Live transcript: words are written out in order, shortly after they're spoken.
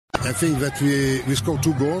I think that we scored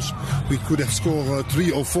 2 goals. We could have scored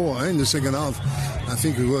 3 or 4 in the second half. I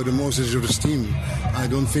think we were the most dangerous team. I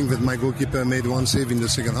don't think that my goalkeeper made 1 save in the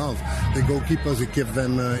second half. The goalkeepers, he kept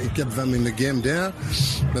them in the game there.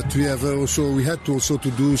 But we had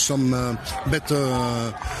to do some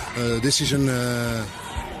better decision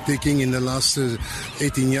taking in the last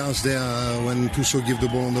 18 yards there when Tuso gave the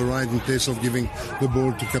ball on the right in place of giving the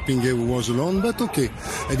ball to Kapinge, who was alone. But okay,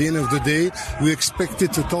 at the end of the day, we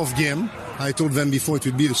expected a tough game. I told them before it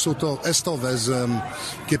would be as tough as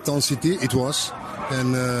Cape Town City. It was.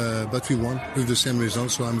 But we won with the same result,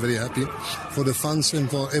 so I'm very happy for the fans and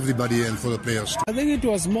for everybody and for the players. I think it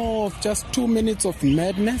was more of just 2 minutes of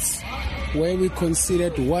madness where we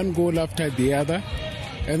conceded 1 goal after the other.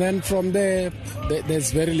 And then from there,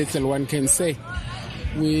 there's very little one can say.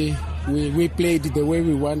 We played the way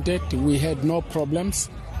we wanted. We had no problems,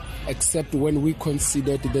 except when we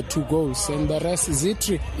conceded the 2 goals. And the rest is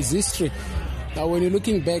history. Now, when you're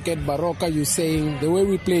looking back at Baroka, you're saying the way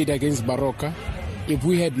we played against Baroka, if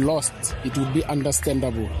we had lost, it would be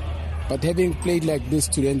understandable. But having played like this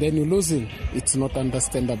today and then you're losing, it's not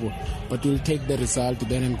understandable. But we'll take the result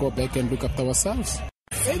then and go back and look after ourselves.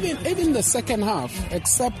 Even the second half,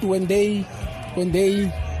 except when they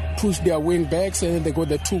push their wing backs and then they got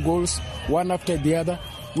the 2 goals, one after the other,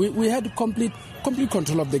 we had complete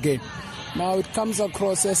control of the game. Now it comes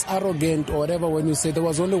across as arrogant or whatever when you say there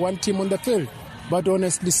was only 1 team on the field. But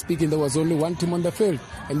honestly speaking, there was only 1 team on the field.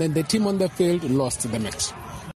 And then the team on the field lost the match.